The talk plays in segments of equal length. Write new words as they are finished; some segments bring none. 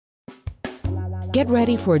Get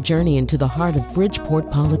ready for a journey into the heart of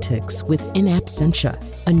Bridgeport politics with In Absentia,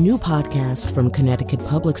 a new podcast from Connecticut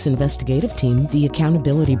Public's investigative team, The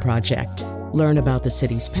Accountability Project. Learn about the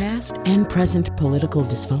city's past and present political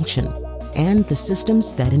dysfunction and the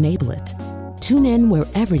systems that enable it. Tune in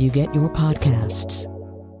wherever you get your podcasts.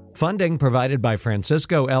 Funding provided by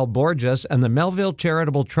Francisco L. Borges and the Melville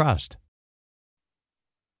Charitable Trust.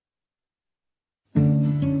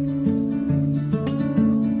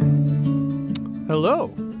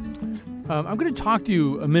 Hello. I'm going to talk to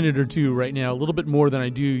you a minute or two right now, a little bit more than I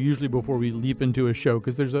do usually before we leap into a show,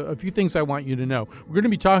 because there's a few things I want you to know. We're going to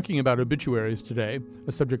be talking about obituaries today,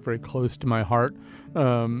 a subject very close to my heart,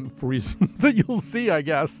 for reasons that you'll see, I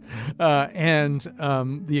guess. And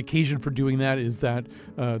the occasion for doing that is that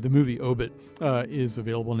the movie Obit is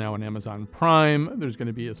available now on Amazon Prime. There's going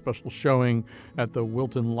to be a special showing at the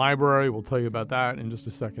Wilton Library. We'll tell you about that in just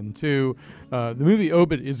a second, too. The movie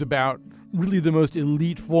Obit is about really the most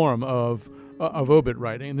elite form of obit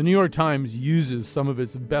writing. And the New York Times uses some of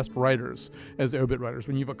its best writers as obit writers.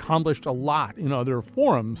 When you've accomplished a lot in other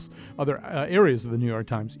forums, other areas of the New York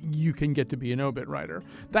Times, you can get to be an obit writer.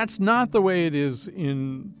 That's not the way it is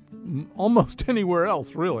in almost anywhere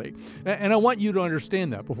else, really. And I want you to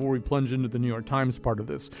understand that before we plunge into the New York Times part of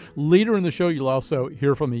this. Later in the show, you'll also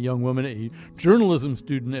hear from a young woman, a journalism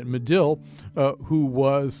student at Medill, who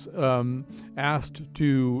was asked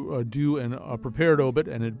to do a prepared obit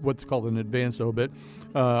and what's called an advanced obit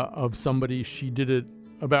of somebody. She did it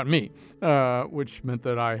about me, which meant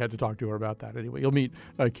that I had to talk to her about that. Anyway, you'll meet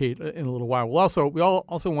Kate in a little while. We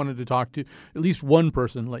also wanted to talk to at least one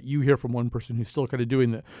person, let you hear from one person who's still kind of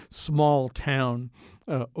doing the small town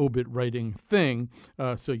obit writing thing.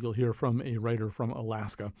 So you'll hear from a writer from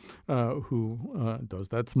Alaska who does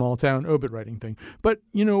that small town obit writing thing. But,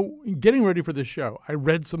 getting ready for this show, I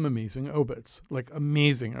read some amazing obits, like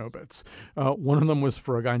amazing obits. One of them was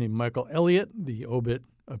for a guy named Michael Elliott. The obit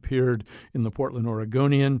appeared in the Portland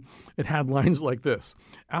Oregonian. It had lines like this: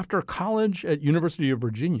 after college at University of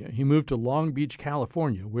Virginia, he moved to Long Beach,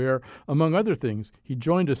 California, where, among other things, he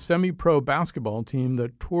joined a semi-pro basketball team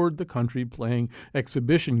that toured the country playing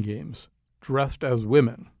exhibition games, dressed as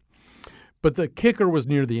women. But the kicker was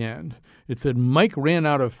near the end. It said Mike ran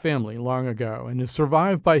out of family long ago and is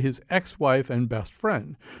survived by his ex-wife and best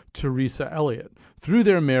friend, Teresa Elliott. Though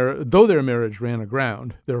their marriage ran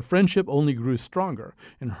aground, their friendship only grew stronger,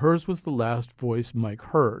 and hers was the last voice Mike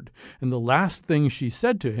heard. And the last thing she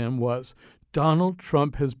said to him was, "Donald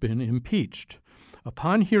Trump has been impeached."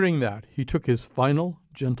 Upon hearing that, he took his final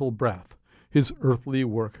gentle breath. His earthly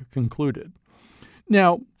work concluded.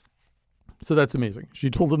 Now, so that's amazing.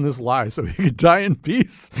 She told him this lie so he could die in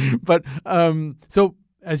peace. But so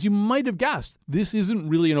as you might have guessed, this isn't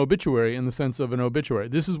really an obituary in the sense of an obituary.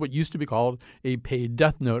 This is what used to be called a paid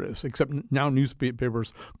death notice, except now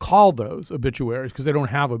newspapers call those obituaries because they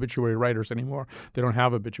don't have obituary writers anymore. They don't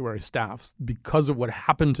have obituary staffs. Because of what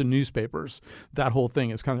happened to newspapers, that whole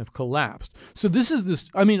thing has kind of collapsed. So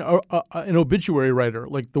an obituary writer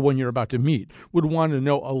like the one you're about to meet would want to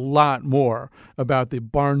know a lot more about the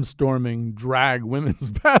barnstorming drag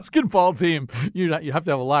women's basketball team. You have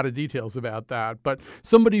to have a lot of details about that. But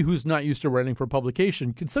somebody who's not used to writing for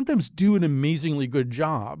publication can sometimes do an amazingly good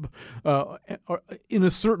job in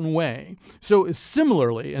a certain way. So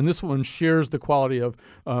similarly, and this one shares the quality of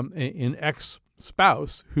an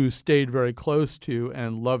ex-spouse who stayed very close to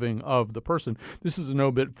and loving of the person. This is an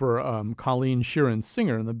obit for Colleen Sheeran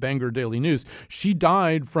Singer in the Bangor Daily News. She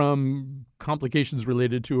died from complications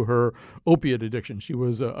related to her opiate addiction. She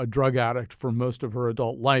was a drug addict for most of her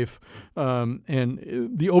adult life. And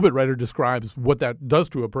the obit writer describes what that does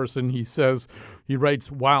to a person. He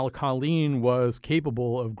writes, while Colleen was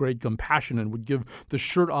capable of great compassion and would give the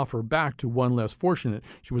shirt off her back to one less fortunate,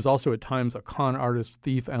 she was also at times a con artist,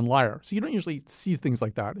 thief, and liar. So you don't usually see things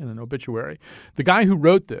like that in an obituary. The guy who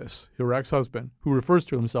wrote this, her ex-husband, who refers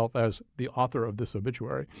to himself as the author of this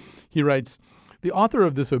obituary, he writes, "The author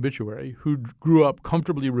of this obituary, who grew up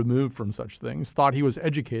comfortably removed from such things, thought he was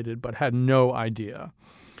educated but had no idea.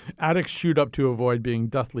 Addicts shoot up to avoid being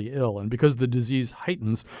deathly ill, and because the disease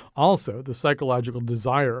heightens also the psychological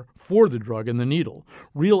desire for the drug and the needle.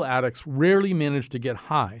 Real addicts rarely manage to get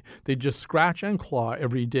high. They just scratch and claw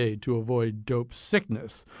every day to avoid dope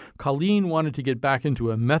sickness. Colleen wanted to get back into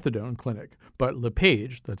a methadone clinic, but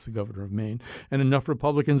LePage, that's the governor of Maine, and enough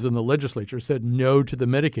Republicans in the legislature said no to the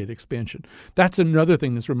Medicaid expansion." That's another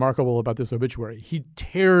thing that's remarkable about this obituary. He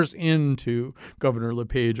tears into Governor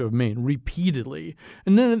LePage of Maine repeatedly.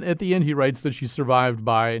 And then at the end, he writes that she's survived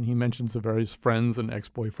by, and he mentions the various friends and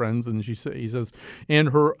ex-boyfriends, and he says, and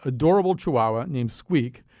her adorable chihuahua named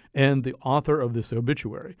Squeak, and the author of this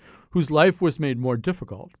obituary, whose life was made more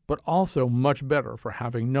difficult, but also much better for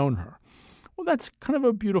having known her. Well, that's kind of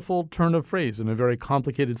a beautiful turn of phrase and a very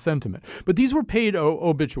complicated sentiment. But these were paid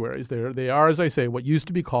obituaries. They are, as I say, what used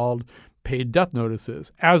to be called paid death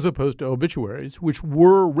notices, as opposed to obituaries, which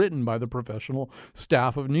were written by the professional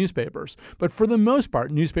staff of newspapers. But for the most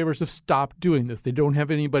part, newspapers have stopped doing this. They don't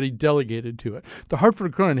have anybody delegated to it. The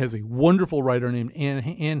Hartford Courant has a wonderful writer named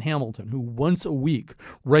Ann Hamilton, who once a week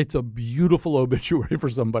writes a beautiful obituary for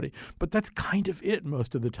somebody. But that's kind of it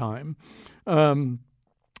most of the time.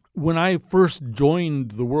 When I first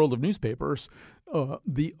joined the world of newspapers,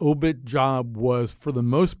 the obit job was, for the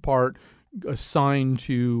most part, assigned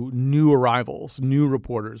to new arrivals, new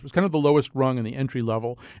reporters. It was kind of the lowest rung in the entry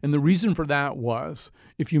level. And the reason for that was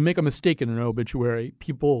if you make a mistake in an obituary,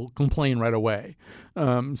 people complain right away.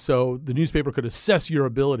 So the newspaper could assess your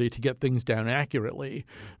ability to get things down accurately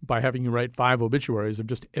by having you write 5 obituaries of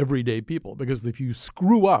just everyday people. Because if you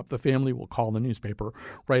screw up, the family will call the newspaper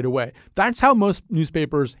right away. That's how most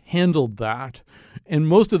newspapers handled that. And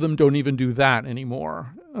most of them don't even do that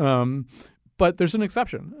anymore. But there's an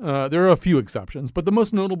exception. There are a few exceptions, but the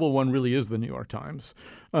most notable one really is the New York Times.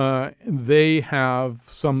 They have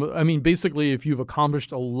basically, if you've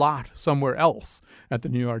accomplished a lot somewhere else at the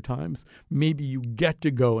New York Times, maybe you get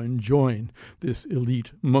to go and join this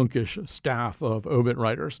elite monkish staff of obit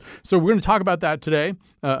writers. So we're going to talk about that today,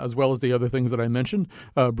 as well as the other things that I mentioned.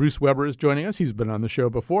 Bruce Weber is joining us. He's been on the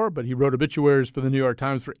show before, but he wrote obituaries for the New York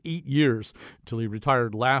Times for 8 years until he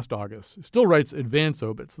retired last August. He still writes advance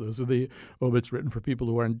obits. Those are the obits written for people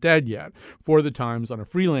who aren't dead yet for the Times on a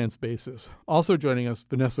freelance basis. Also joining us,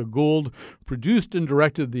 Vanessa Gould produced and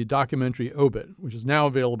directed the documentary Obit, which is now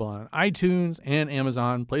available on iTunes and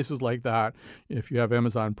Amazon, places like that. If you have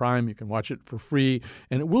Amazon Prime, you can watch it for free,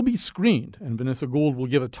 and it will be screened. And Vanessa Gould will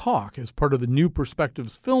give a talk as part of the New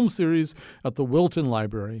Perspectives film series at the Wilton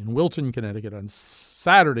Library in Wilton, Connecticut on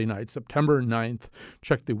Saturday night, September 9th.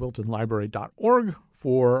 Check the wiltonlibrary.org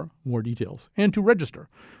for more details and to register.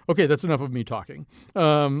 Okay, that's enough of me talking.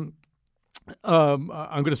 I'm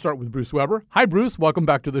going to start with Bruce Weber. Hi, Bruce. Welcome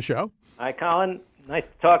back to the show. Hi, Colin. Nice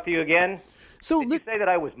to talk to you again. So, Did you say that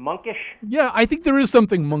I was monkish? Yeah, I think there is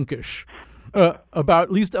something monkish about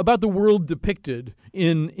the world depicted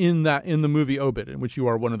in the movie Obit, in which you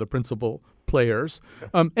are one of the principal players.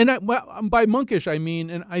 By monkish, I mean,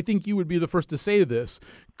 and I think you would be the first to say this,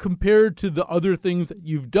 compared to the other things that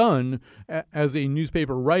you've done as a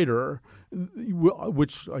newspaper writer,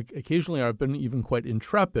 which occasionally I've been even quite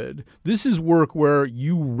intrepid. This is work where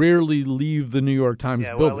you rarely leave the New York Times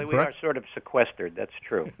building, well, we correct? are sort of sequestered. That's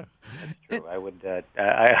true. That's true.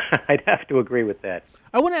 I'd have to agree with that.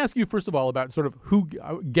 I want to ask you, first of all, about sort of who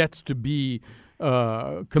gets to be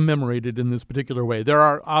commemorated in this particular way. There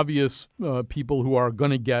are obvious people who are going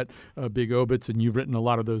to get big obits, and you've written a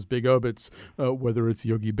lot of those big obits, whether it's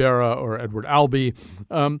Yogi Berra or Edward Albee.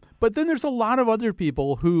 But then there's a lot of other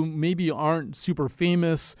people who maybe aren't super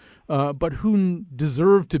famous, but who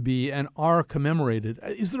deserve to be and are commemorated.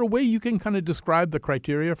 Is there a way you can kind of describe the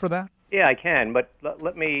criteria for that? Yeah, I can, but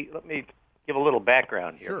let me give a little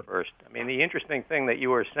background here Sure. first. I mean, the interesting thing that you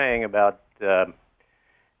were saying about the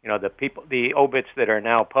obits that are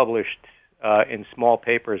now published in small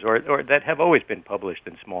papers, or that have always been published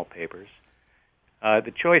in small papers.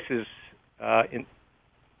 The choice is,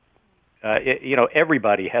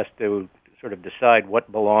 everybody has to sort of decide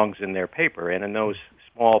what belongs in their paper, and in those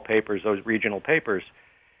small papers, those regional papers,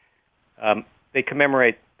 they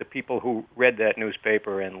commemorate the people who read that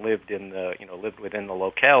newspaper and lived within the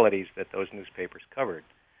localities that those newspapers covered.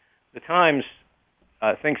 The Times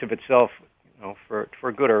thinks of itself,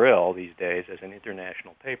 for good or ill these days, as an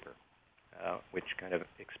international paper, which kind of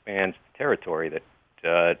expands the territory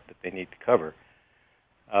that they need to cover.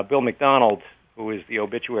 Bill McDonald, who is the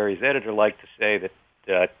Obituaries editor, liked to say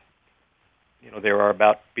that there are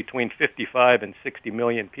about between 55 and 60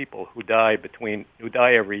 million people who die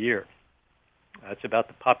every year. It's about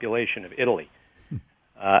the population of Italy,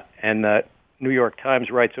 and the New York Times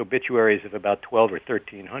writes obituaries of about 12 or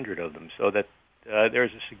 1,300 of them, so that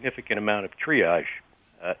there's a significant amount of triage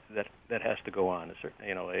that has to go on.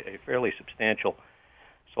 A fairly substantial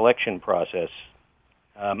selection process,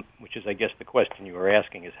 which is, I guess, the question you were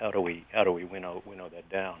asking: is how do we winnow that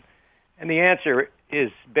down? And the answer is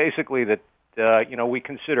basically that we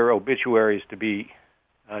consider obituaries to be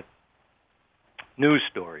news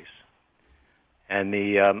stories, and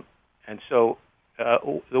so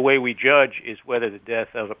the way we judge is whether the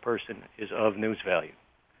death of a person is of news value.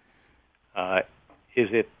 Is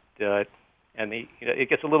it? It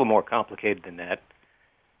gets a little more complicated than that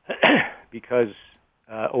because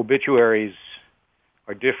obituaries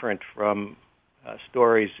are different from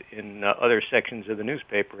stories in other sections of the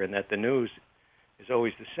newspaper, and that the news is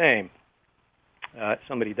always the same.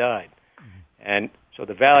 Somebody died. And so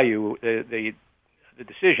the value, the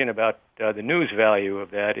decision about the news value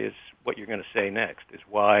of that is what you're going to say next, is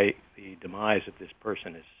why the demise of this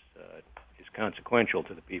person is consequential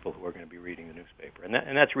to the people who are going to be reading the newspaper.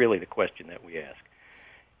 And that's really the question that we ask.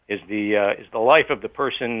 Is the life of the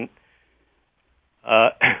person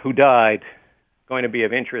who died going to be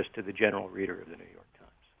of interest to the general reader of the New York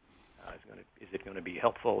Times? Is it going to be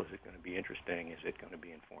helpful? Is it going to be interesting? Is it going to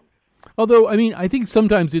be informative? Although, I mean, I think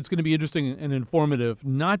sometimes it's going to be interesting and informative,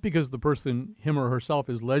 not because the person, him or herself,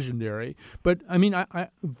 is legendary, but, I mean, I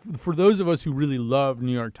for those of us who really love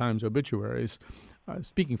New York Times obituaries,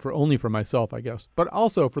 speaking only for myself, I guess, but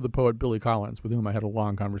also for the poet Billy Collins, with whom I had a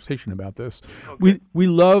long conversation about this. Okay. We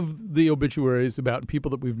love the obituaries about people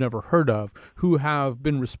that we've never heard of who have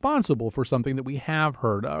been responsible for something that we have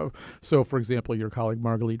heard of. So, for example, your colleague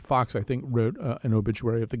Marguerite Fox, I think, wrote an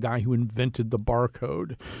obituary of the guy who invented the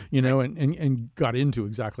barcode, and got into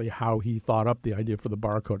exactly how he thought up the idea for the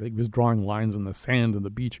barcode. I think he was drawing lines on the sand on the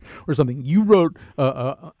beach or something. You wrote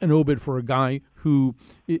an obit for a guy who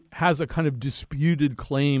has a kind of disputed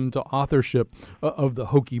claim to authorship of the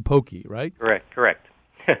Hokey Pokey, right? Correct.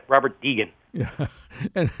 Robert Deegan. Yeah,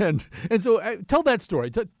 and so tell that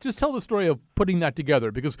story. Just tell the story of putting that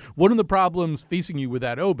together, because one of the problems facing you with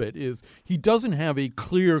that obit is he doesn't have a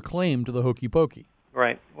clear claim to the Hokey Pokey.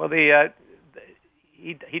 Right. Well,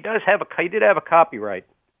 he did have a copyright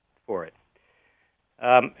for it,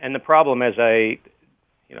 and the problem,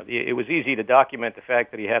 it was easy to document the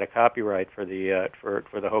fact that he had a copyright for the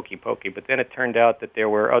Hokey Pokey, but then it turned out that there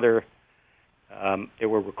were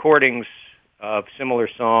recordings of similar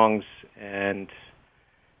songs and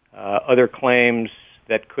other claims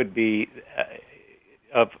that could be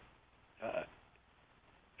of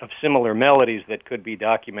similar melodies that could be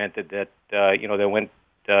documented that that went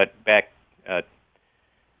back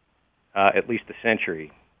at least a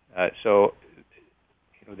century. So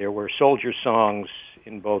there were soldier songs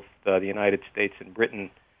in both the United States and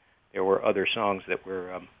Britain. There were other songs that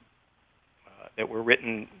were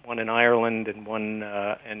written, one in Ireland and one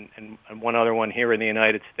and one other one here in the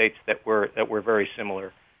United States that were very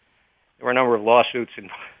similar. There were a number of lawsuits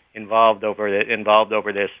involved over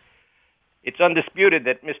this. It's undisputed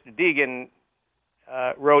that Mr. Deegan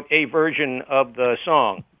wrote a version of the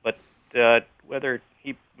song, but whether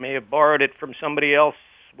he may have borrowed it from somebody else,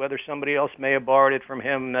 whether somebody else may have borrowed it from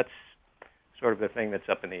him, that's sort of the thing that's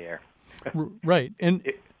up in the air. Right, and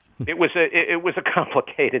it was a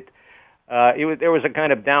complicated. There was a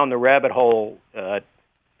kind of down the rabbit hole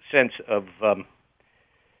sense that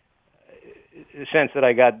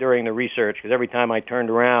I got during the research, because every time I turned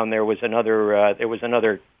around, there was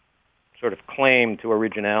another sort of claim to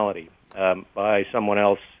originality by someone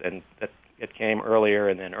else, and that it came earlier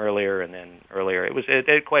and then earlier and then earlier. It was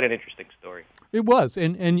quite an interesting story. It was,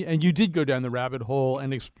 and you did go down the rabbit hole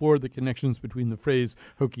and explore the connections between the phrase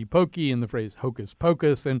hokey pokey and the phrase hocus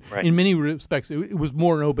pocus, and right. In many respects, it was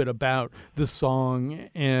more an obit about the song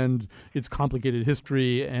and its complicated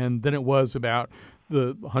history, and then it was about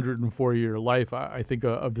the 104-year life, I think,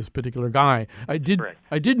 of this particular guy. I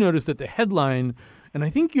did notice that the headline. And I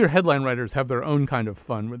think your headline writers have their own kind of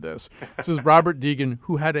fun with this. This is Robert Deegan,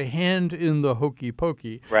 who had a hand in the hokey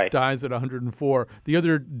pokey, right. Dies at 104. The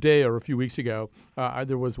other day, or a few weeks ago,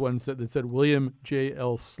 there was one that said William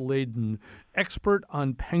J.L. Sladen, expert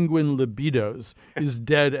on penguin libidos, is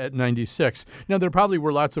dead at 96. Now, there probably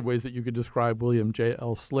were lots of ways that you could describe William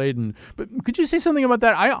J.L. Sladen, but could you say something about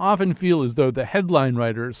that? I often feel as though the headline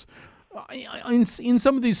writers, in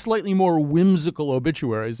some of these slightly more whimsical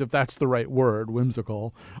obituaries, if that's the right word,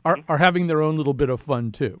 whimsical, are having their own little bit of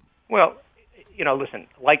fun too. Well, listen,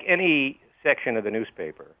 like any section of the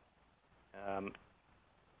newspaper,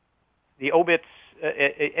 the obits,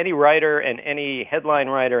 any writer and any headline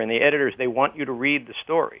writer and the editors, they want you to read the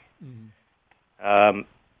story. Mm-hmm.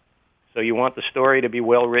 So you want the story to be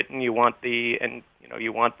well written. You want the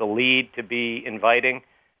lead to be inviting,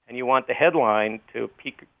 and you want the headline to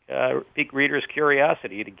pique readers'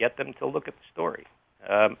 curiosity to get them to look at the story.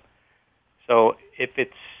 So if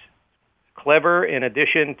it's clever in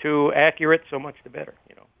addition to accurate, so much the better.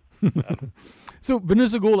 So,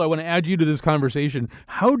 Vanessa Gould, I want to add you to this conversation.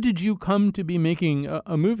 How did you come to be making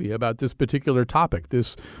a movie about this particular topic,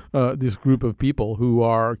 this group of people who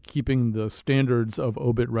are keeping the standards of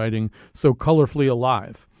obit writing so colorfully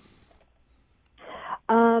alive?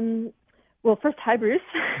 Well, first, hi, Bruce.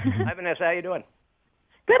 Hi, Vanessa. How you doing?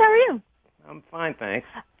 Good. How are you? I'm fine, thanks.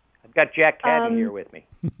 got Jack Cadden here with me.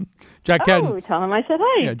 Jack Cadden. Oh, tell him I said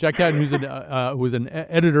hi. Yeah, Jack Cadden, who was an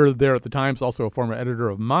editor there at the Times, also a former editor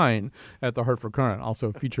of mine at the Hartford Courant,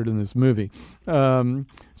 also featured in this movie.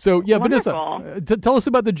 So, yeah, Wonderful. Vanessa, tell us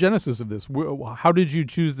about the genesis of this. How did you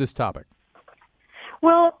choose this topic?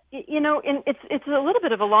 Well, it's a little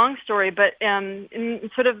bit of a long story, but in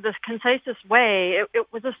sort of the concisest way, it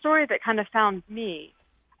was a story that kind of found me.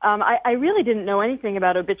 I really didn't know anything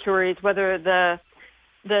about obituaries, whether the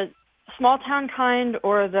small town kind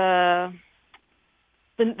or the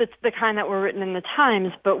kind that were written in the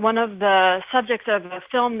Times. But one of the subjects of a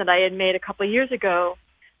film that I had made a couple of years ago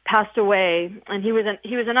passed away, and he was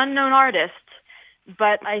an unknown artist.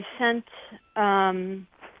 But I sent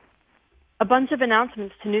a bunch of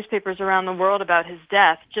announcements to newspapers around the world about his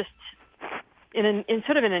death, just in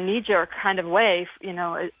sort of in a knee-jerk kind of way,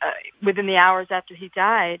 within the hours after he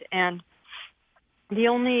died. And the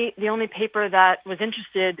only paper that was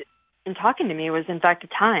interested in talking to me was, in fact, the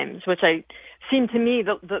Times, which seemed to me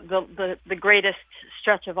the greatest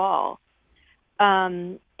stretch of all.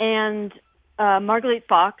 And Marguerite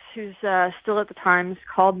Fox, who's still at the Times,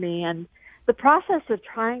 called me, and the process of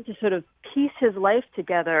trying to sort of piece his life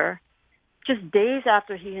together just days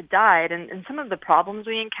after he had died, and some of the problems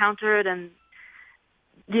we encountered and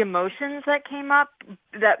the emotions that came up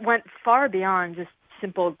that went far beyond just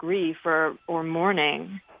simple grief or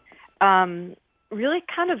mourning, really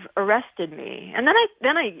kind of arrested me. And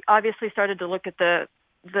then I obviously started to look at the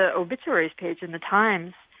obituaries page in the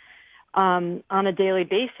Times on a daily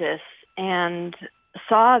basis, and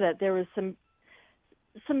saw that there was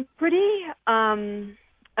some pretty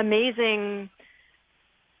amazing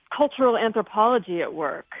cultural anthropology at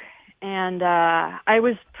work. And I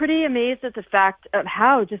was pretty amazed at the fact of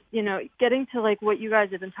how just, getting to like what you guys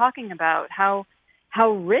have been talking about, how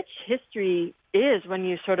rich history is when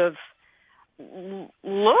you sort of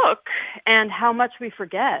look, and how much we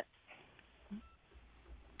forget.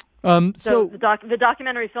 So the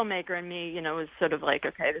documentary filmmaker in me, was sort of like,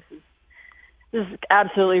 okay, this is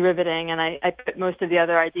absolutely riveting. And I put most of the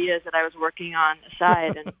other ideas that I was working on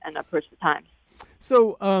aside and approached the Times.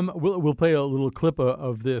 So we'll play a little clip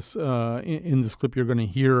of this. In this clip, you're going to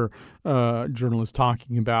hear journalists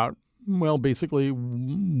talking about, well, basically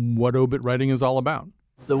what obit writing is all about.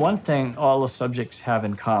 The one thing all the subjects have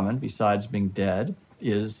in common, besides being dead,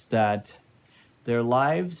 is that their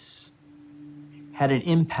lives had an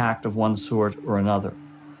impact of one sort or another.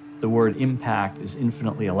 The word impact is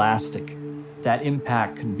infinitely elastic. That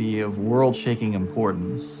impact can be of world-shaking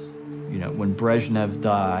importance. When Brezhnev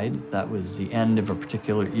died, that was the end of a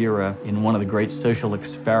particular era in one of the great social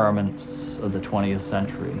experiments of the 20th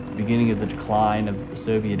century, beginning of the decline of the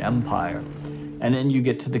Soviet Empire. And then you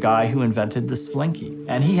get to the guy who invented the Slinky,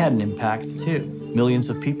 and he had an impact too. Millions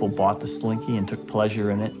of people bought the Slinky and took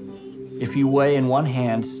pleasure in it. If you weigh in one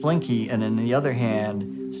hand Slinky and in the other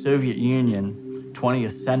hand Soviet Union,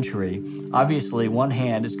 20th century, obviously one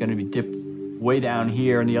hand is going to be dipped way down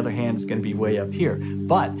here, and the other hand is going to be way up here.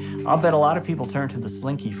 But I'll bet a lot of people turn to the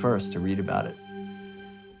Slinky first to read about it.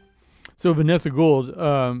 So Vanessa Gould,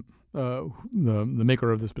 the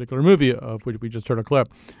maker of this particular movie, of which we just heard a clip,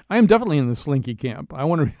 I am definitely in the Slinky camp. I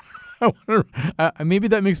want to. Maybe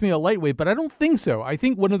that makes me a lightweight, but I don't think so. I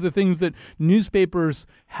think one of the things that newspapers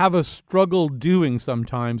have a struggle doing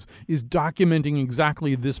sometimes is documenting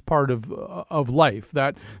exactly this part of life,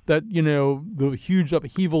 that the huge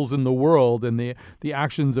upheavals in the world and the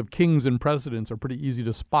actions of kings and presidents are pretty easy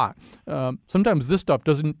to spot. Sometimes this stuff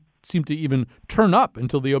doesn't seem to even turn up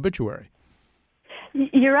until the obituary.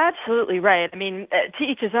 You're absolutely right. I mean, to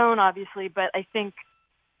each his own, obviously, but I think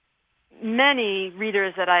many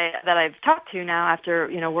readers that I've talked to now after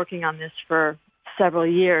working on this for several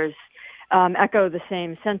years echo the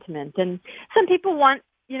same sentiment. And some people want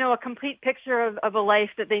a complete picture of a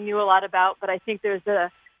life that they knew a lot about, but I think there's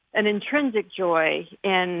an intrinsic joy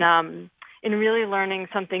in really learning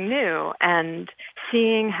something new and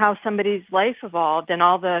seeing how somebody's life evolved and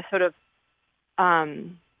all the sort of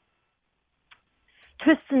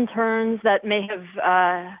twists and turns that may have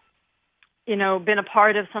been a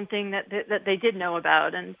part of something that they did know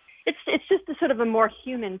about. And it's just a sort of a more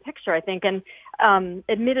human picture, I think. And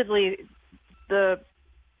admittedly, the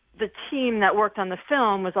team that worked on the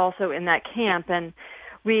film was also in that camp, and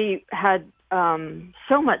we had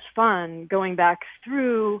so much fun going back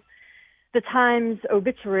through the Times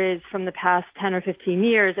obituaries from the past 10 or 15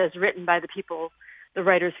 years as written by the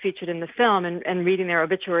writers featured in the film, and reading their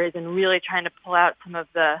obituaries and really trying to pull out some of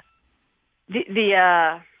the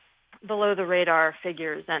below the radar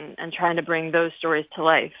figures and trying to bring those stories to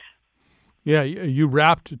life. Yeah, you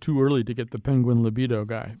wrapped too early to get the penguin libido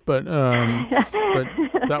guy, but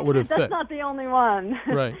that would have fit. That's not the only one.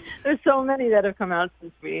 Right. There's so many that have come out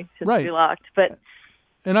since we Right. locked, but.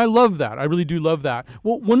 And I love that. I really do love that.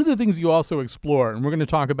 Well, one of the things you also explore, and we're going to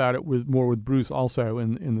talk about it more with Bruce also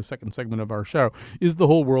in the second segment of our show, is the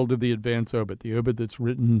whole world of the advance obit, the obit that's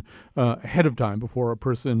written ahead of time before a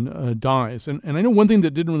person dies. And I know one thing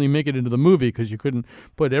that didn't really make it into the movie because you couldn't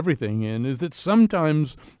put everything in is that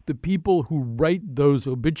sometimes the people who write those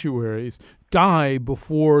obituaries die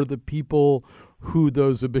before the people who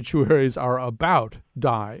those obituaries are about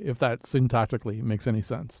die, if that syntactically makes any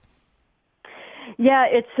sense. Yeah,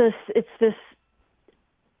 it's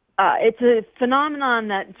a phenomenon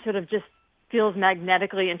that sort of just feels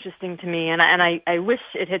magnetically interesting to me, and I wish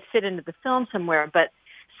it had fit into the film somewhere. But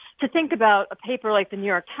to think about a paper like the New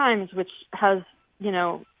York Times, which has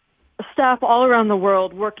staff all around the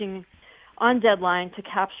world working on deadline to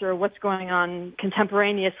capture what's going on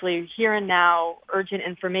contemporaneously, here and now, urgent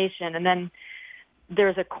information, and then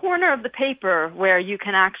there's a corner of the paper where you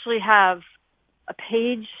can actually have a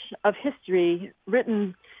page of history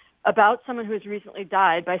written about someone who has recently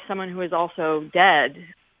died by someone who is also dead.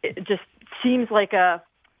 It just seems like a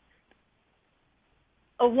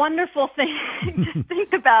wonderful thing to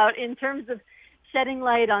think about in terms of shedding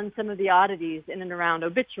light on some of the oddities in and around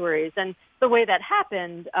obituaries. And the way that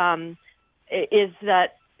happened is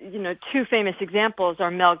that, two famous examples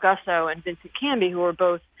are Mel Gusso and Vincent Canby, who were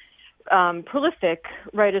both prolific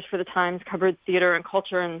writers for the Times, covered theater and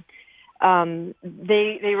culture, and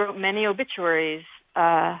they wrote many obituaries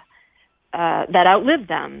that outlived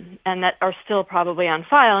them and that are still probably on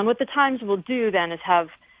file. And what the Times will do then is have,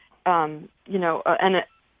 a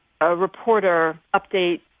reporter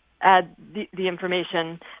add the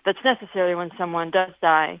information that's necessary when someone does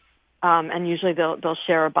die, and usually they'll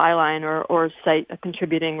share a byline or cite a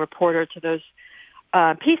contributing reporter to those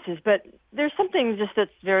pieces. But there's something just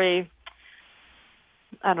that's very,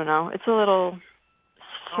 I don't know, it's a little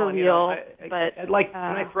surreal, but I'd like.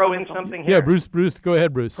 Can I throw in something here? Yeah, Bruce. Go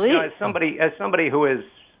ahead, Bruce. As somebody who has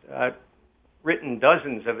written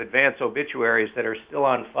dozens of advance obituaries that are still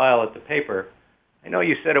on file at the paper, I know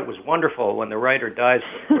you said it was wonderful when the writer dies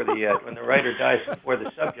before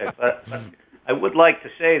the subject, but I would like to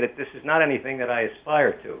say that this is not anything that I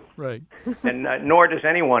aspire to. Right. And nor does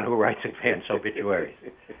anyone who writes advance obituaries.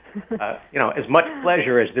 As much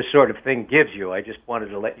pleasure as this sort of thing gives you, I just wanted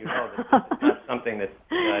to let you know that this is not something that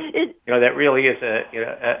that really is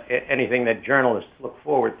anything that journalists look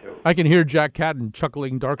forward to. I can hear Jack Cadden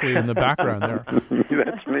chuckling darkly in the background there.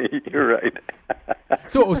 That's me. You're right.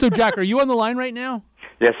 So Jack, are you on the line right now?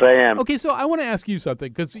 Yes, I am. Okay, so I want to ask you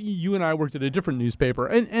something, because you and I worked at a different newspaper,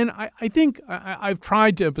 and I think I've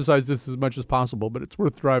tried to emphasize this as much as possible, but it's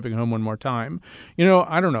worth driving home one more time.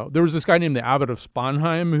 I don't know. There was this guy named the Abbot of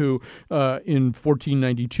Sponheim who, in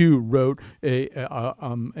 1492, wrote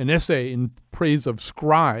an essay in praise of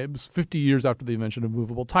scribes 50 years after the invention of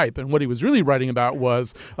movable type. And what he was really writing about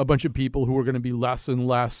was a bunch of people who were going to be less and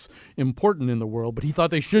less important in the world, but he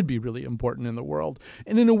thought they should be really important in the world.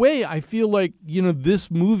 And in a way, I feel like,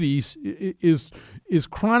 this movie is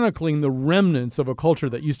chronicling the remnants of a culture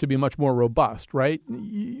that used to be much more robust, right?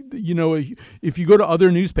 If you go to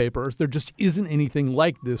other newspapers, there just isn't anything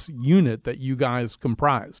like this unit that you guys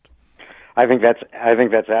comprised. I think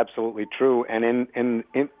that's absolutely true. And in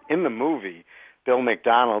the movie, Bill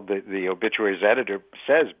McDonald, the Obituaries editor,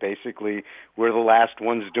 says basically we're the last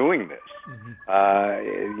ones doing this.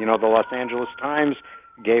 Mm-hmm. The Los Angeles Times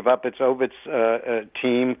gave up its obits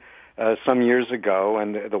team some years ago,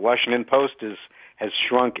 and the Washington Post has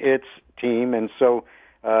shrunk its team, and so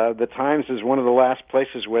the Times is one of the last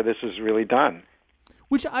places where this is really done.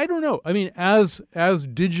 Which I don't know. I mean, as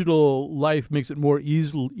digital life makes it more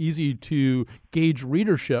easy to gauge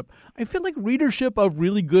readership, I feel like readership of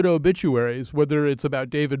really good obituaries, whether it's about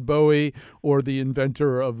David Bowie or the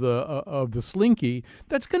inventor of the Slinky,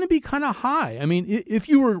 that's going to be kind of high. I mean, if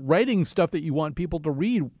you were writing stuff that you want people to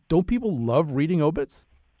read, don't people love reading obits?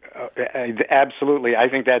 Absolutely. I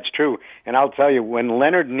think that's true. And I'll tell you, when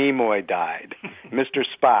Leonard Nimoy died, Mr.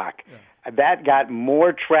 Spock, that got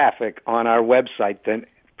more traffic on our website than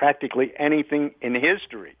practically anything in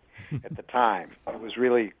history at the time. It was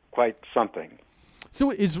really quite something.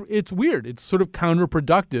 So it's weird. It's sort of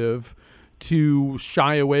counterproductive to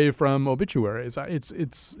shy away from obituaries.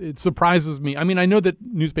 It surprises me. I mean, I know that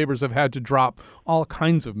newspapers have had to drop all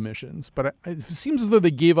kinds of missions, but it seems as though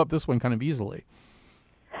they gave up this one kind of easily.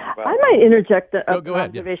 Well, I might interject an Yeah.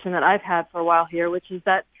 observation that I've had for a while here, which is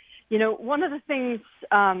that, one of the things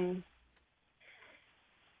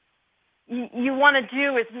you want to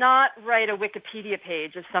do is not write a Wikipedia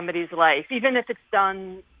page of somebody's life, even if it's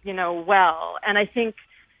done, well. And I think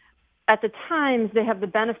at the Times, they have the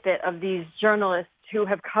benefit of these journalists who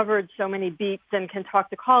have covered so many beats and can talk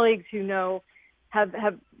to colleagues who have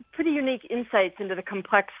pretty unique insights into the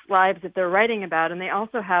complex lives that they're writing about. And they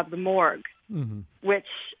also have the morgue, which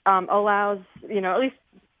allows, at least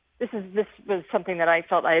this was something that I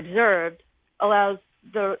felt I observed, allows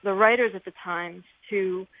the writers at the Times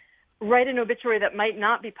to write an obituary that might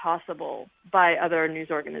not be possible by other news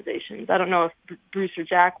organizations. I don't know if Bruce or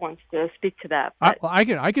Jack wants to speak to that. I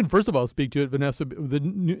can first of all speak to it, Vanessa.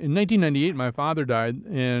 In 1998, my father died,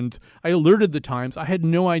 and I alerted the Times. I had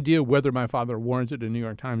no idea whether my father warranted a New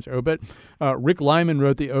York Times obit. Rick Lyman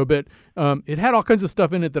wrote the obit. It had all kinds of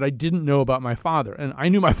stuff in it that I didn't know about my father, and I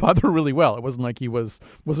knew my father really well. It wasn't like he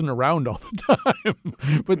wasn't around all the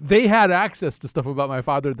time, but they had access to stuff about my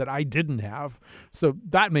father that I didn't have. So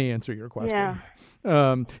that may answer your question. Yeah.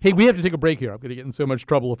 Hey, we have to take a break here. I'm going to get in so much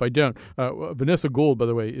trouble if I don't. Vanessa Gould, by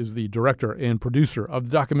the way, is the director and producer of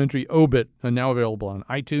the documentary Obit, now available on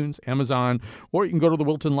iTunes, Amazon, or you can go to the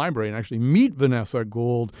Wilton Library and actually meet Vanessa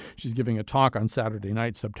Gould. She's giving a talk on Saturday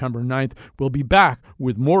night, September 9th. We'll be back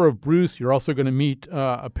with more of Bruce. You're also going to meet,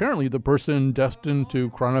 apparently, the person destined to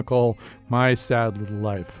chronicle my sad little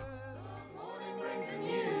life.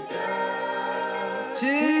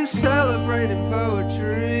 To celebrating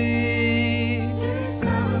poetry.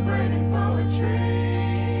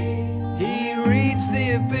 He reads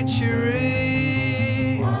the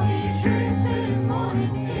obituary while he drinks his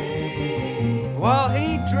morning tea. While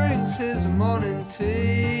he drinks his morning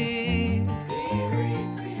tea, he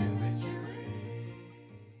reads the obituary.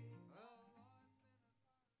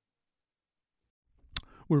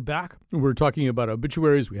 We're back. We're talking about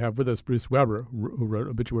obituaries. We have with us Bruce Weber, who wrote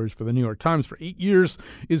obituaries for the New York Times for 8 years,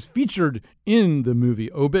 is featured in the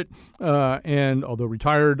movie Obit. And although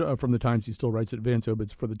retired from the Times, he still writes advance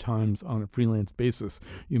obits for the Times on a freelance basis.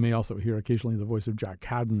 You may also hear occasionally the voice of Jack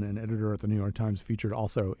Cadden, an editor at the New York Times, featured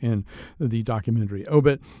also in the documentary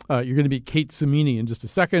Obit. You're going to meet Kate Cimini in just a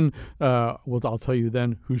second. I'll tell you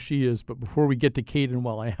then who she is. But before we get to Kate, and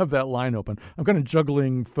while I have that line open, I'm kind of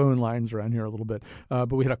juggling phone lines around here a little bit.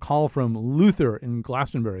 But we had a call from Luther in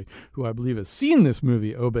Glastonbury, who I believe has seen this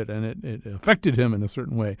movie, Obit, and it affected him in a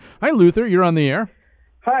certain way. Hi, Luther. You're on the air.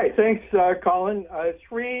 Hi. Thanks, Colin.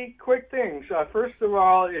 Three quick things. First of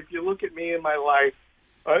all, if you look at me in my life,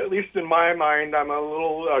 at least in my mind, I'm a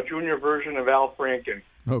little junior version of Al Franken.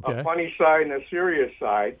 Okay. A funny side and a serious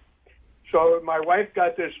side. So my wife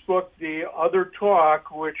got this book, The Other Talk,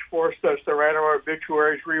 which forced us to write our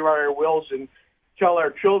obituaries, rewrite our wills, and tell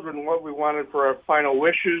our children what we wanted for our final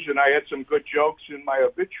wishes, and I had some good jokes in my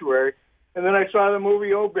obituary. And then I saw the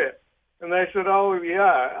movie Obit, and I said, oh,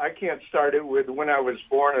 yeah, I can't start it with when I was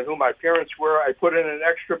born and who my parents were. I put in an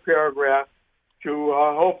extra paragraph to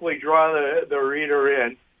hopefully draw the reader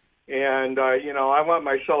in. And, I want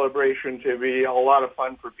my celebration to be a lot of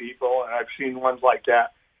fun for people, and I've seen ones like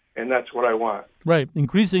that. And that's what I want. Right.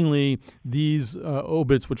 Increasingly, these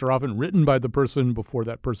obits, which are often written by the person before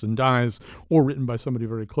that person dies, or written by somebody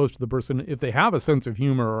very close to the person, if they have a sense of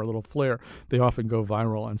humor or a little flair, they often go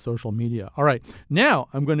viral on social media. All right. Now,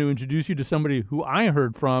 I'm going to introduce you to somebody who I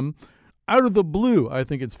heard from out of the blue, I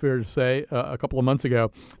think it's fair to say, a couple of months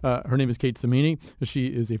ago. Her name is Kate Cimini. She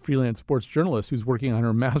is a freelance sports journalist who's working on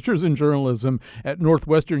her master's in journalism at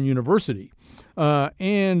Northwestern University.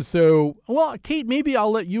 And so, well, Kate, maybe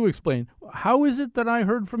I'll let you explain. How is it that I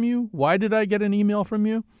heard from you? Why did I get an email from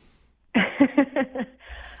you? It's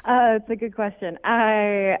a good question.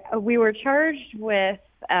 We were charged with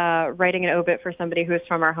writing an obit for somebody who is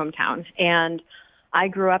from our hometown, and I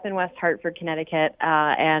grew up in West Hartford, Connecticut,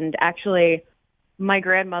 and actually my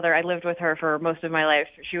grandmother, I lived with her for most of my life.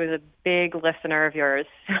 She was a big listener of yours.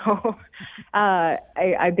 So I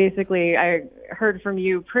heard from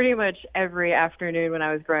you pretty much every afternoon when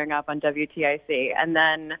I was growing up on WTIC. And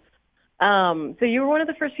then, so you were one of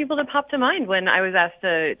the first people that popped to mind when I was asked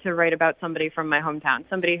to write about somebody from my hometown,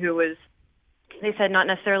 somebody who was, they said, not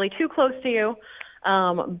necessarily too close to you,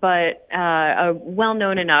 but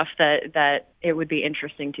well-known enough that it would be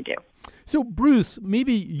interesting to do. So, Bruce,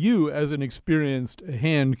 maybe you, as an experienced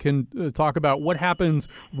hand, can talk about what happens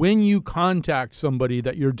when you contact somebody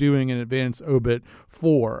that you're doing an advance obit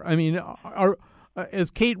for. I mean,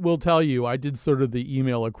 as Kate will tell you, I did sort of the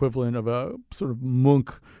email equivalent of a sort of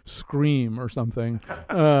Munch scream or something.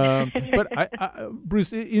 But,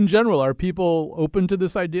 Bruce, in general, are people open to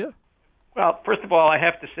this idea? Well, first of all, I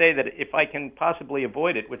have to say that if I can possibly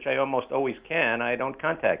avoid it, which I almost always can, I don't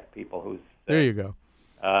contact people who's there. There you go.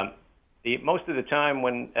 Most of the time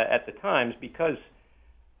when at the Times, because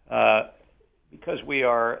because we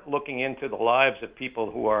are looking into the lives of people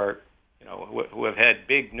who are, who have had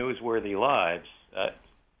big newsworthy lives,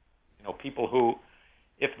 people who,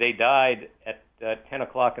 if they died at 10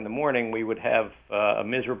 o'clock in the morning, we would have a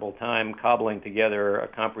miserable time cobbling together a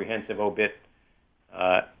comprehensive obit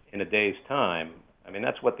in a day's time. I mean,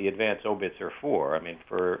 that's what the advance obits are for. I mean,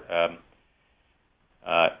 for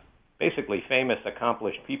basically famous,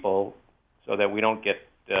 accomplished people, so that we don't get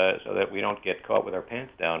caught with our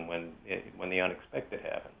pants down when the unexpected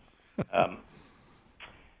happens.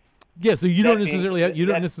 Yeah, so you don't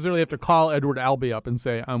necessarily have to call Edward Albee up and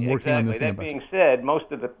say, "I'm working on this thing." That being said, most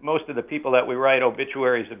of the people that we write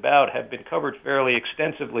obituaries about have been covered fairly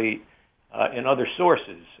extensively in other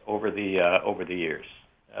sources over the years.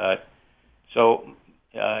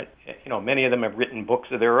 Many of them have written books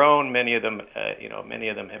of their own. Many of them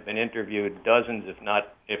have been interviewed dozens, if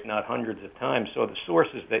not hundreds of times. So the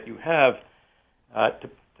sources that you have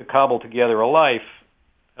to cobble together a life.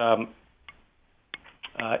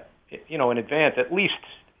 In advance, at least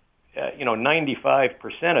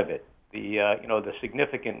 95% of it, the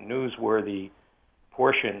significant newsworthy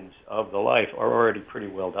portions of the life are already pretty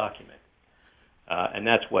well documented, and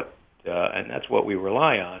that's what we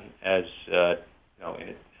rely on as to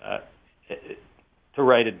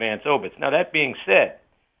write advance obits. Now, that being said,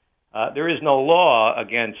 there is no law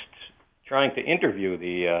against trying to interview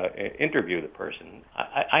the person.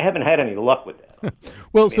 I haven't had any luck with that.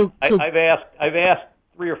 Well, I've asked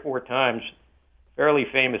 3 or 4 times fairly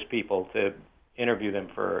famous people to interview them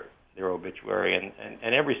for their obituary,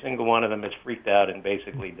 and every single one of them has freaked out and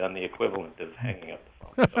basically done the equivalent of hanging up the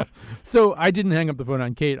phone. So I didn't hang up the phone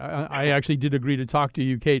on Kate. I actually did agree to talk to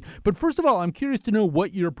you, Kate. But first of all, I'm curious to know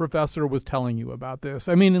what your professor was telling you about this.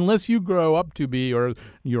 I mean, unless you grow up to be, or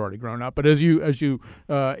you're already grown up, but as you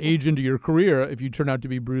age into your career, if you turn out to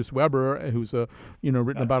be Bruce Weber, who's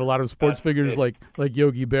written about a lot of sports figures like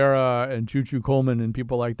Yogi Berra and Choo Choo Coleman and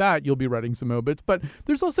people like that, you'll be writing some obits. But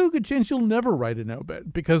there's also a good chance you'll never write an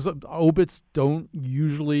obit because obits don't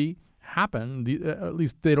usually happen. At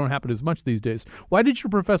least they don't happen as much these days. Why did your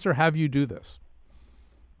professor have you do this?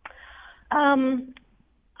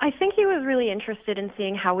 I think he was really interested in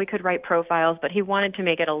seeing how we could write profiles, but he wanted to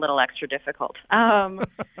make it a little extra difficult. I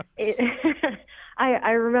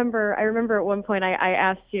remember at one point I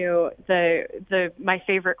asked you my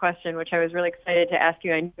favorite question, which I was really excited to ask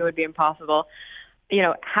you. I knew it would be impossible.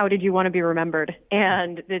 How did you want to be remembered?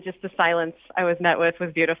 And just the silence I was met with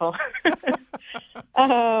was beautiful.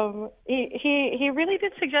 He really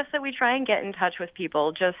did suggest that we try and get in touch with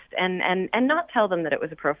people, and not tell them that it was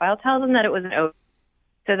a profile, tell them that it was an oath,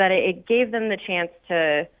 so that it gave them the chance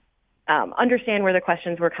to understand where the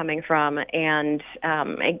questions were coming from, and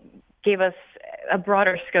it gave us a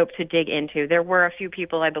broader scope to dig into. There were a few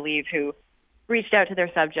people, I believe, who reached out to their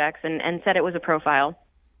subjects and said it was a profile,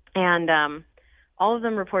 and all of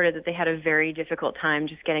them reported that they had a very difficult time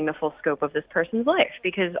just getting the full scope of this person's life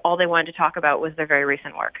because all they wanted to talk about was their very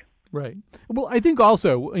recent work. Right. Well, I think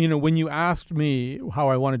also, when you asked me how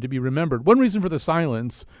I wanted to be remembered, one reason for the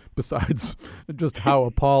silence, besides just how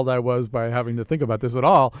appalled I was by having to think about this at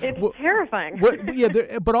all. It's terrifying.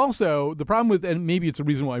 But also the problem with, and maybe it's a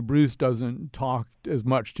reason why Bruce doesn't talk as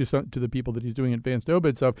much to the people that he's doing advanced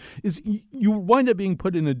obits of, is you wind up being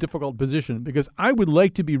put in a difficult position because I would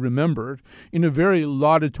like to be remembered in a very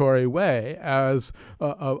laudatory way as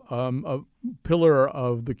a pillar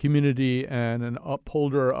of the community and an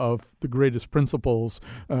upholder of the greatest principles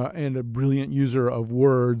and a brilliant user of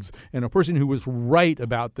words and a person who was right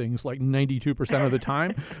about things like 92% of the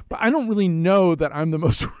time. But I don't really know that I'm the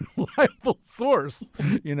most reliable source,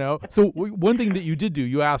 So one thing that you did do,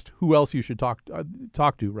 you asked who else you should talk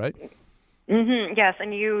to, right? Mm-hmm, yes,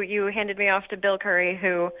 and you handed me off to Bill Curry,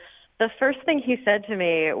 who the first thing he said to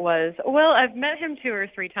me was, well, I've met him 2 or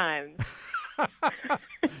 3 times.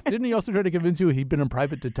 Didn't he also try to convince you he'd been a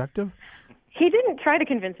private detective? He didn't try to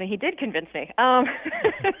convince me. He did convince me.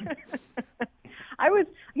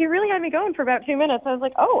 He really had me going for about 2 minutes. I was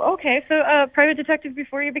like, oh, okay, so private detective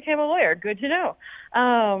before you became a lawyer. Good to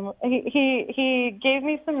know. He gave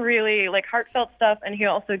me some really heartfelt stuff, and he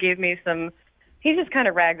also gave me some. He just kind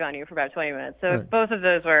of ragged on you for about 20 minutes. So right. Both of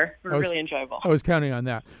those were really enjoyable. I was counting on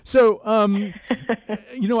that. So,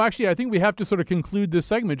 actually, I think we have to sort of conclude this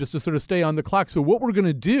segment just to sort of stay on the clock. So what we're going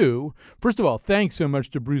to do, first of all, thanks so much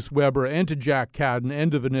to Bruce Weber and to Jack Cadden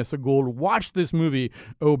and to Vanessa Gould. Watch this movie,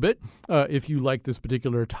 Obit, if you like this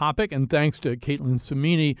particular topic. And thanks to Caitlin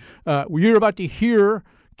Samini. You're about to hear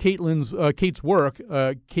Kate's work.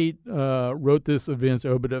 Kate wrote this advance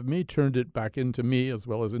obit of me, turned it back into me as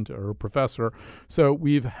well as into her professor. So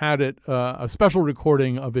we've had it a special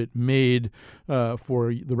recording of it made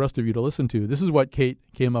for the rest of you to listen to. This is what Kate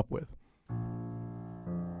came up with.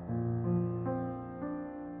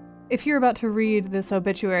 If you're about to read this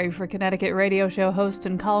obituary for Connecticut radio show host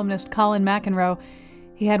and columnist Colin McEnroe,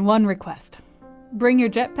 he had one request. Bring your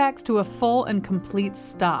jetpacks to a full and complete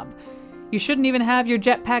stop. You shouldn't even have your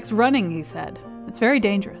jetpacks running, he said. It's very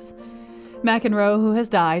dangerous. McEnroe, who has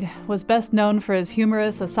died, was best known for his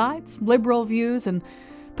humorous asides, liberal views, and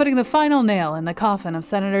putting the final nail in the coffin of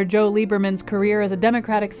Senator Joe Lieberman's career as a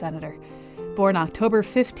Democratic senator. Born October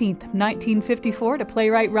 15, 1954, to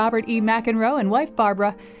playwright Robert E. McEnroe and wife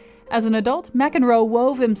Barbara, as an adult, McEnroe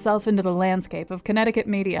wove himself into the landscape of Connecticut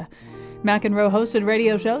media. McEnroe hosted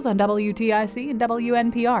radio shows on WTIC and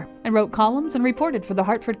WNPR, and wrote columns and reported for the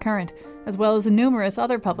Hartford Courant, as well as in numerous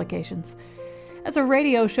other publications. As a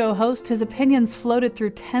radio show host, his opinions floated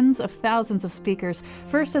through tens of thousands of speakers,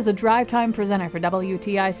 first as a drive-time presenter for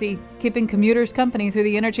WTIC, keeping commuters company through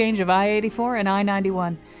the interchange of I-84 and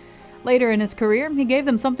I-91. Later in his career, he gave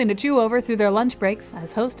them something to chew over through their lunch breaks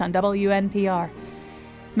as host on WNPR.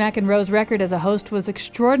 McEnroe's record as a host was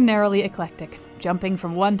extraordinarily eclectic, jumping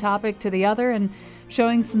from one topic to the other and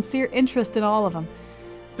showing sincere interest in all of them.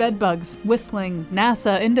 Bedbugs, whistling,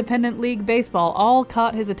 NASA, Independent League Baseball all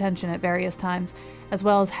caught his attention at various times, as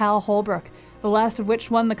well as Hal Holbrook, the last of which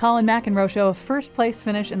won the Colin McEnroe Show a first-place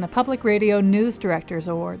finish in the Public Radio News Directors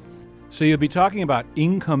Awards. So you'll be talking about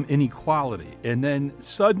income inequality, and then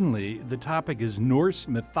suddenly the topic is Norse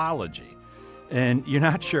mythology, and you're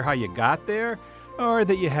not sure how you got there or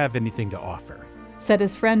that you have anything to offer, said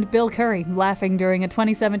his friend Bill Curry, laughing during a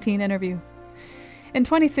 2017 interview. In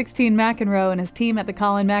 2016, McEnroe and his team at the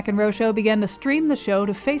Colin McEnroe Show began to stream the show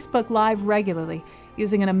to Facebook Live regularly,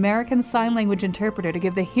 using an American Sign Language interpreter to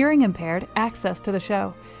give the hearing impaired access to the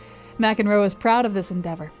show. McEnroe is proud of this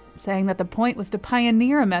endeavor, saying that the point was to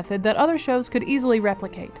pioneer a method that other shows could easily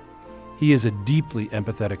replicate. He is a deeply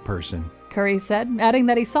empathetic person, Curry said, adding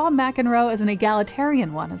that he saw McEnroe as an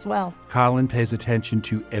egalitarian one as well. Colin pays attention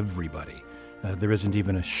to everybody. There isn't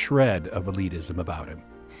even a shred of elitism about him.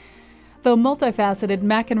 Though multifaceted,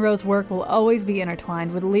 McEnroe's work will always be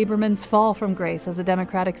intertwined with Lieberman's fall from grace as a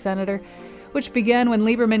Democratic senator, which began when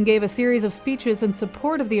Lieberman gave a series of speeches in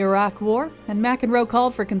support of the Iraq War, and McEnroe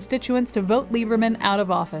called for constituents to vote Lieberman out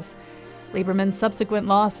of office. Lieberman's subsequent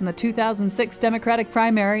loss in the 2006 Democratic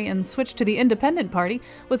primary and switch to the Independent Party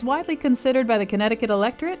was widely considered by the Connecticut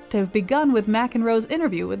electorate to have begun with McEnroe's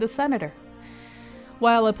interview with the senator.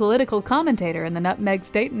 While a political commentator in the Nutmeg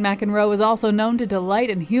State, McEnroe was also known to delight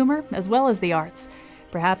in humor as well as the arts.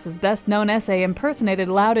 Perhaps his best-known essay impersonated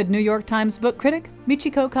lauded New York Times book critic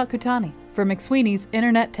Michiko Kakutani for McSweeney's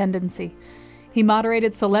Internet Tendency. He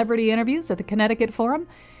moderated celebrity interviews at the Connecticut Forum,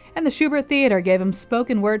 and the Schubert Theater gave him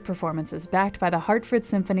spoken word performances backed by the Hartford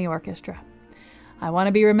Symphony Orchestra. I want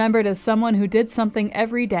to be remembered as someone who did something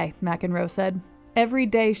every day, McEnroe said. Every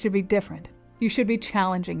day should be different. You should be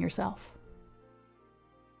challenging yourself.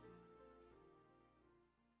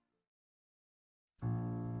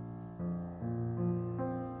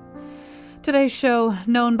 Today's show,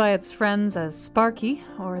 known by its friends as Sparky,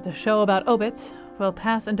 or the show about obits, will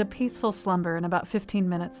pass into peaceful slumber in about 15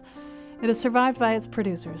 minutes. It is survived by its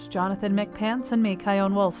producers, Jonathan McPants and me,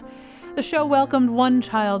 Kyone Wolfe. The show welcomed one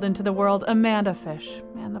child into the world, Amanda Fish,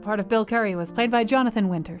 and the part of Bill Curry was played by Jonathan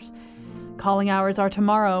Winters. Calling hours are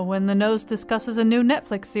tomorrow when the Nose discusses a new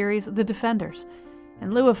Netflix series, The Defenders.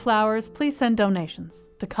 In lieu of flowers, please send donations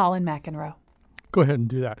to Colin McEnroe. Go ahead and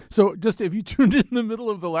do that. So just if you tuned in the middle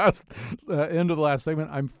of the last end of the last segment,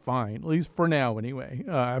 I'm fine, at least for now anyway.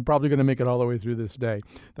 I'm probably going to make it all the way through this day.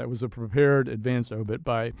 That was a prepared advanced obit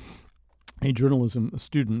by a journalism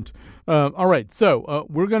student. All right, so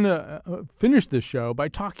we're going to finish this show by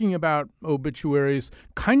talking about obituaries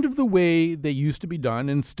kind of the way they used to be done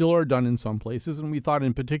and still are done in some places. And we thought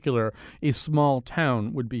in particular a small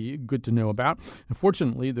town would be good to know about. And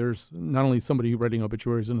fortunately, there's not only somebody writing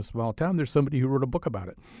obituaries in a small town, there's somebody who wrote a book about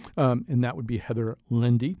it. And that would be Heather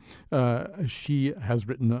Lendy. She has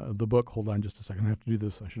written the book. Hold on just a second. I have to do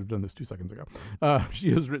this. I should have done this 2 seconds ago. She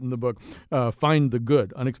has written the book, Find the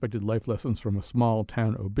Good, Unexpected Life Lessons from a Small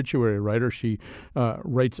Town Obituary Writer. She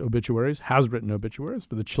writes obituaries, has written obituaries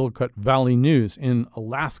for the Chilkoot Valley News in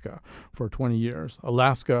Alaska for 20 years.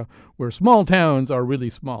 Alaska, where small towns are really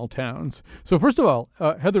small towns. So first of all,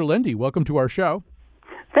 Heather Lendy, welcome to our show.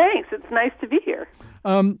 Thanks. It's nice to be here.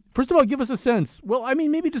 First of all, give us a sense. Well, I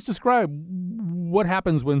mean, maybe just describe what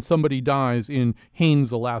happens when somebody dies in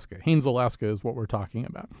Haines, Alaska. Haines, Alaska is what we're talking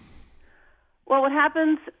about. Well, what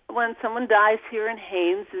happens when someone dies here in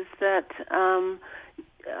Haines is that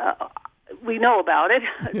we know about it.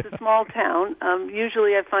 It's a small town.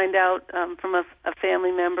 Usually I find out from a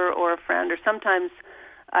family member or a friend, or sometimes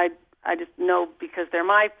I just know because they're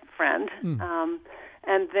my friend.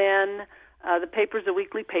 And then the paper's a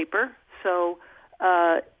weekly paper, so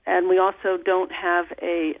and we also don't have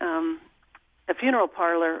a funeral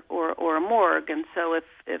parlor or a morgue, and so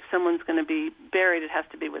if someone's going to be buried, it has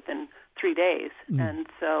to be within 3 days. And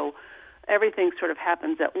so everything sort of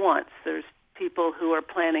happens at once. There's people who are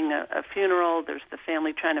planning a funeral, there's the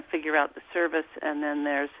family trying to figure out the service, and then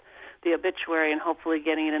there's the obituary and hopefully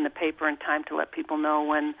getting it in the paper in time to let people know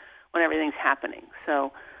when everything's happening.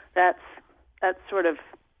 So that's sort of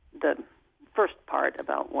the first part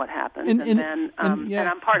about what happens, and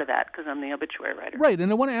I'm part of that because I'm the obituary writer. Right,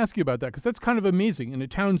 and I want to ask you about that because that's kind of amazing. In a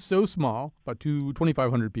town so small, about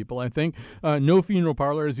 2,500 people, I think, no funeral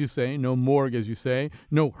parlor, as you say, no morgue, as you say,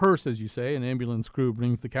 no hearse, as you say, an ambulance crew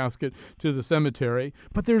brings the casket to the cemetery,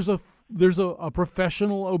 but there's a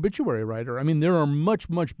professional obituary writer. I mean, there are much,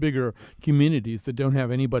 much bigger communities that don't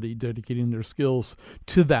have anybody dedicating their skills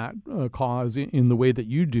to that cause in the way that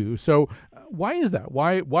you do. So why is that?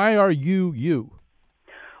 Why are you?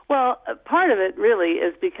 Well, part of it really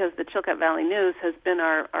is because the Chilkat Valley News has been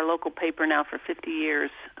our local paper now for 50 years,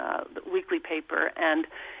 the weekly paper, and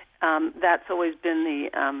that's always been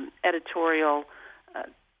the editorial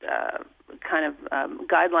kind of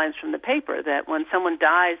guidelines from the paper that when someone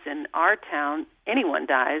dies in our town, anyone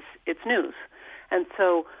dies, it's news. And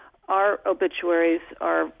so our obituaries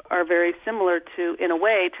are very similar to, in a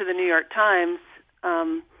way, to the New York Times,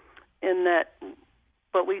 in that,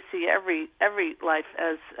 but we see every life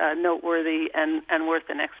as noteworthy and worth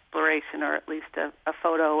an exploration, or at least a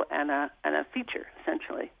photo and a feature,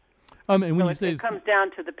 essentially. And when so you say it comes down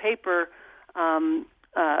to the paper,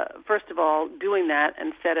 first of all, doing that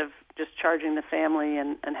instead of just charging the family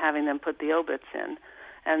and having them put the obits in,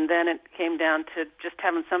 and then it came down to just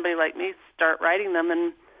having somebody like me start writing them,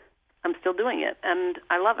 and I'm still doing it, and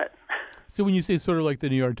I love it. So when you say sort of like the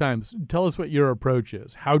New York Times, tell us what your approach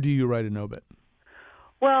is. How do you write an obit?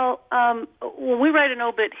 Well, when we write an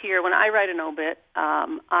obit here, when I write an obit,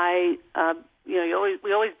 we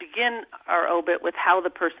always begin our obit with how the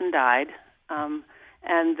person died,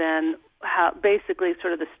 and then basically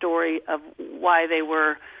sort of the story of why they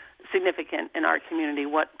were significant in our community,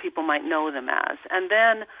 what people might know them as, and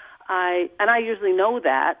then I usually know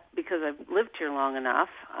that because I've lived here long enough.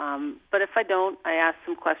 But if I don't, I ask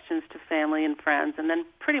some questions to family and friends, and then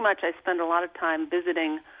pretty much I spend a lot of time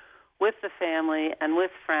visiting with the family and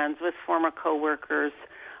with friends, with former coworkers.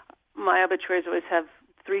 My obituaries always have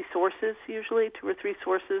 3 sources, usually 2 or 3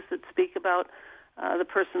 sources that speak about the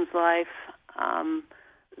person's life.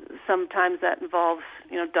 Sometimes that involves,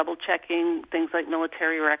 double checking things like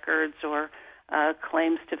military records or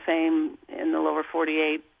claims to fame in the lower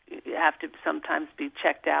 48. Have to sometimes be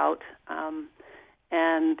checked out.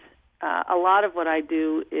 And a lot of what I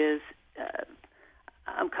do is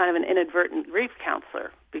I'm kind of an inadvertent grief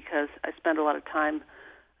counselor because I spend a lot of time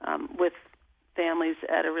with families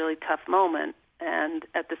at a really tough moment. And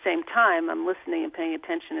at the same time, I'm listening and paying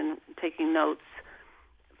attention and taking notes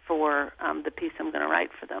for the piece I'm going to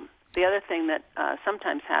write for them. The other thing that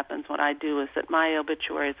sometimes happens, what I do, is that my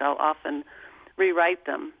obituaries, I'll often rewrite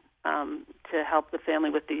them to help the family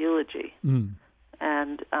with the eulogy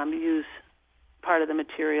and use part of the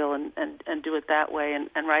material and do it that way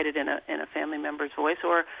and write it in a family member's voice.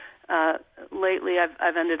 Or lately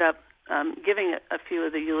I've ended up giving a few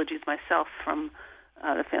of the eulogies myself from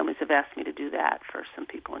the families have asked me to do that for some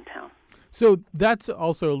people in town. So that's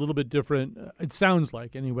also a little bit different, it sounds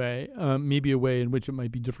like anyway, maybe a way in which it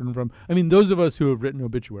might be different from, those of us who have written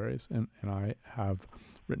obituaries, and I have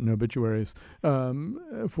written obituaries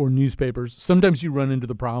for newspapers, sometimes you run into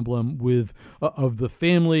the problem of the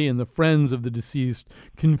family and the friends of the deceased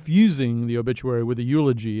confusing the obituary with a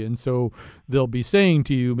eulogy. And so they'll be saying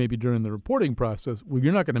to you maybe during the reporting process, well,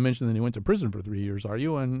 you're not going to mention that he went to prison for 3 years, are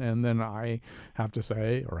you? And then I have to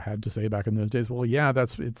say, or had to say back in those days, well, yeah,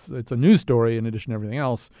 it's a news story in addition to everything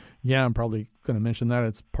else. Yeah, I'm probably going to mention that.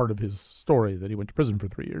 It's part of his story that he went to prison for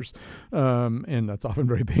 3 years. And that's often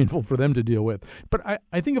very painful for them to deal with. But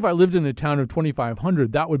I think if I lived in a town of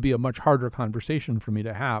 2,500, that would be a much harder conversation for me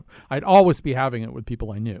to have. I'd always be having it with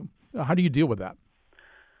people I knew. How do you deal with that?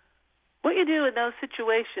 What you do in those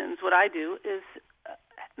situations, what I do, is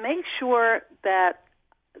make sure that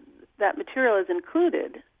material is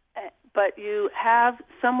included, but you have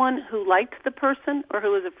someone who liked the person or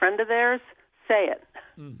who was a friend of theirs say it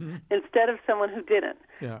instead of someone who didn't.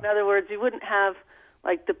 Yeah. In other words, you wouldn't have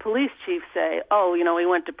like the police chief say, oh, he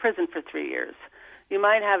went to prison for 3 years. You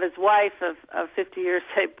might have his wife of 50 years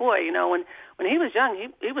say, boy, when he was young,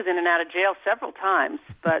 he was in and out of jail several times,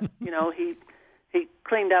 but, he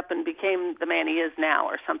cleaned up and became the man he is now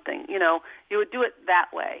or something. You would do it that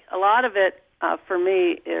way. A lot of it, for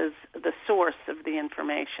me, is the source of the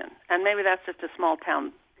information. And maybe that's just a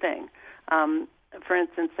small-town thing. For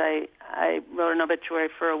instance, I wrote an obituary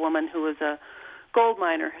for a woman who was a gold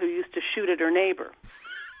miner who used to shoot at her neighbor.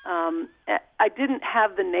 I didn't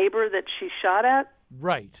have the neighbor that she shot at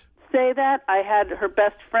say that. I had her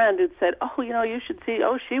best friend who'd said, oh, you should see,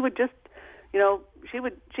 she would just,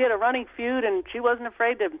 she had a running feud and she wasn't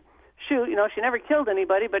afraid to shoot. She never killed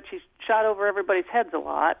anybody, but she shot over everybody's heads a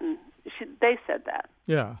lot, and they said that.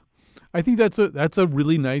 Yeah. I think that's a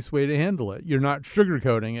really nice way to handle it. You're not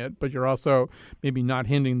sugarcoating it, but you're also maybe not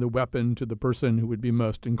handing the weapon to the person who would be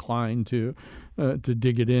most inclined to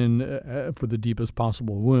dig it in for the deepest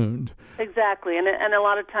possible wound. Exactly, and a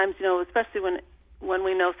lot of times, especially when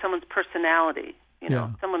we know someone's personality,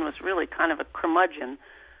 someone was really kind of a curmudgeon.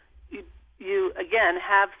 You again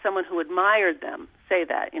have someone who admired them say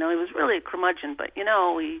that. He was really a curmudgeon, but he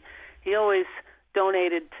always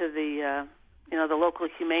donated to the the local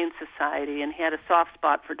humane society, and he had a soft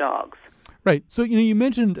spot for dogs. Right. So, you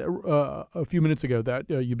mentioned a few minutes ago that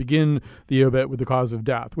you begin the obit with the cause of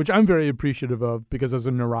death, which I'm very appreciative of because as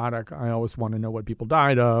a neurotic, I always want to know what people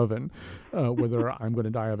died of and whether I'm going to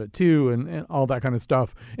die of it too and all that kind of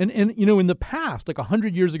stuff. And in the past, like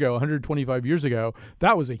 100 years ago, 125 years ago,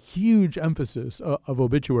 that was a huge emphasis of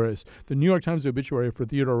obituaries. The New York Times obituary for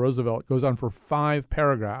Theodore Roosevelt goes on for 5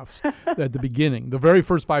 paragraphs at the beginning. The very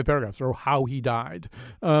first 5 paragraphs are how he died.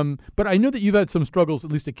 But I know that you've had some struggles,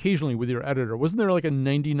 at least occasionally, with your editor. Wasn't there like a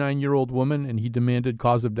 99-year-old woman and he demanded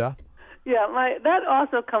cause of death? Yeah, that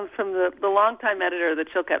also comes from the longtime editor of the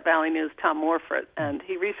Chilkat Valley News, Tom Morford, and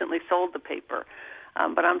he recently sold the paper,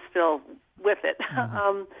 but I'm still with it.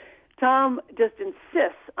 Mm-hmm. Tom just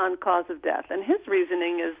insists on cause of death, and his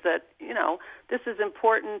reasoning is that, this is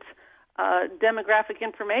important demographic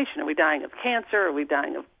information. Are we dying of cancer? Are we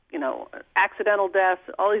dying of, accidental deaths?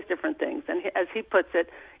 All these different things. And as he puts it,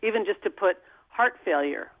 even just to put heart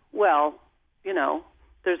failure, well,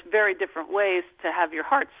 there's very different ways to have your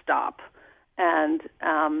heart stop. And,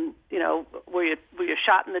 were you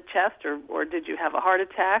shot in the chest or did you have a heart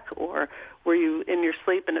attack or were you in your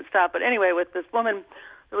sleep and it stopped? But anyway, with this woman,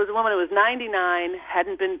 there was a woman who was 99,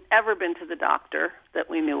 hadn't ever been to the doctor that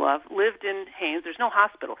we knew of, lived in Haines. There's no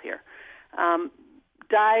hospital here.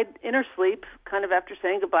 Died in her sleep, kind of after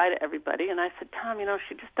saying goodbye to everybody. And I said, Tom,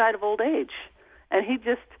 she just died of old age. And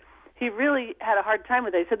he really had a hard time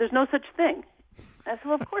with it. He said, there's no such thing. I said,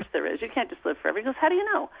 well, of course there is. You can't just live forever. He goes, how do you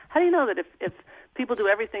know? How do you know that if people do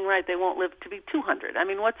everything right, they won't live to be 200? I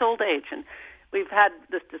mean, what's old age? And we've had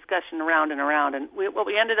this discussion around and around. And what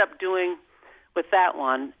we ended up doing with that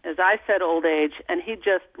one is I said old age, and he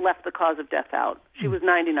just left the cause of death out. She was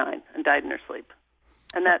 99 and died in her sleep.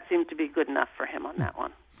 And that seemed to be good enough for him on that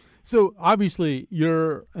one. So obviously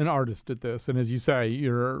you're an artist at this, and as you say,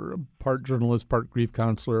 you're part journalist, part grief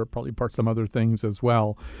counselor, probably part some other things as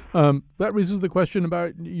well. That raises the question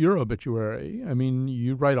about your obituary. I mean,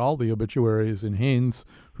 you write all the obituaries in Haines.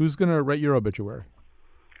 Who's going to write your obituary?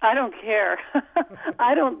 I don't care.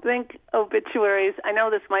 I don't think obituaries, I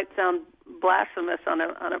know this might sound blasphemous on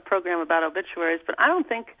a program about obituaries, but I don't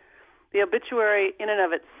think the obituary in and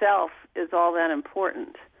of itself is all that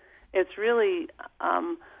important. It's really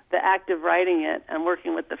the act of writing it and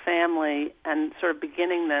working with the family and sort of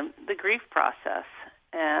beginning the grief process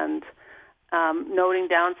and noting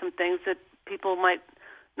down some things that people might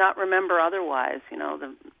not remember otherwise,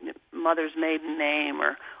 the mother's maiden name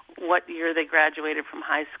or what year they graduated from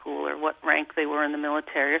high school or what rank they were in the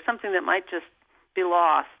military or something that might just be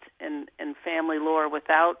lost in family lore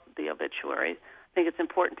without the obituary. I think it's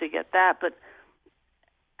important to get that. But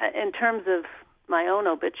in terms of my own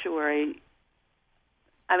obituary,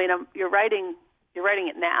 I mean, you're writing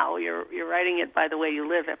it now. You're writing it by the way you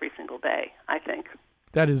live every single day, I think.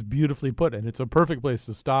 That is beautifully put, and it's a perfect place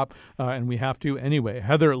to stop, and we have to anyway.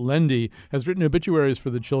 Heather Lendy has written obituaries for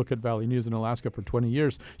the Chilkat Valley News in Alaska for 20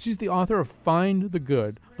 years. She's the author of Find the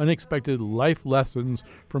Good, Unexpected Life Lessons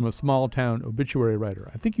from a Small-Town Obituary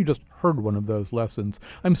Writer. I think you just heard one of those lessons.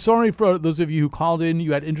 I'm sorry for those of you who called in.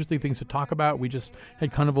 You had interesting things to talk about. We just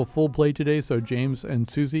had kind of a full play today, so James and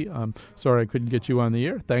Susie, I'm sorry I couldn't get you on the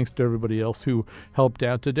air. Thanks to everybody else who helped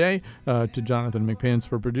out today, to Jonathan McPants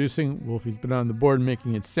for producing. Wolfie's been on the board making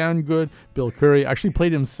it sound good. Bill Curry actually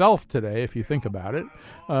played himself today, if you think about it.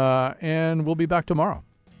 And we'll be back tomorrow.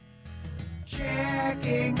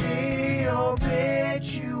 Checking the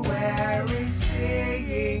obituary,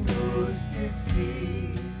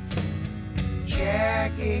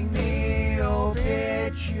 checking the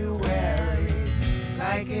obituaries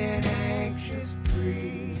like an anxious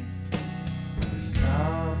breeze. For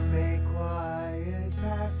some may quiet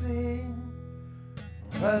passing,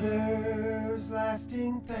 others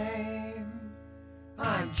lasting pain.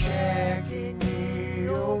 I'm checking the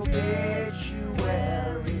obituaries,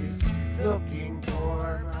 looking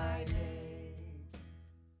for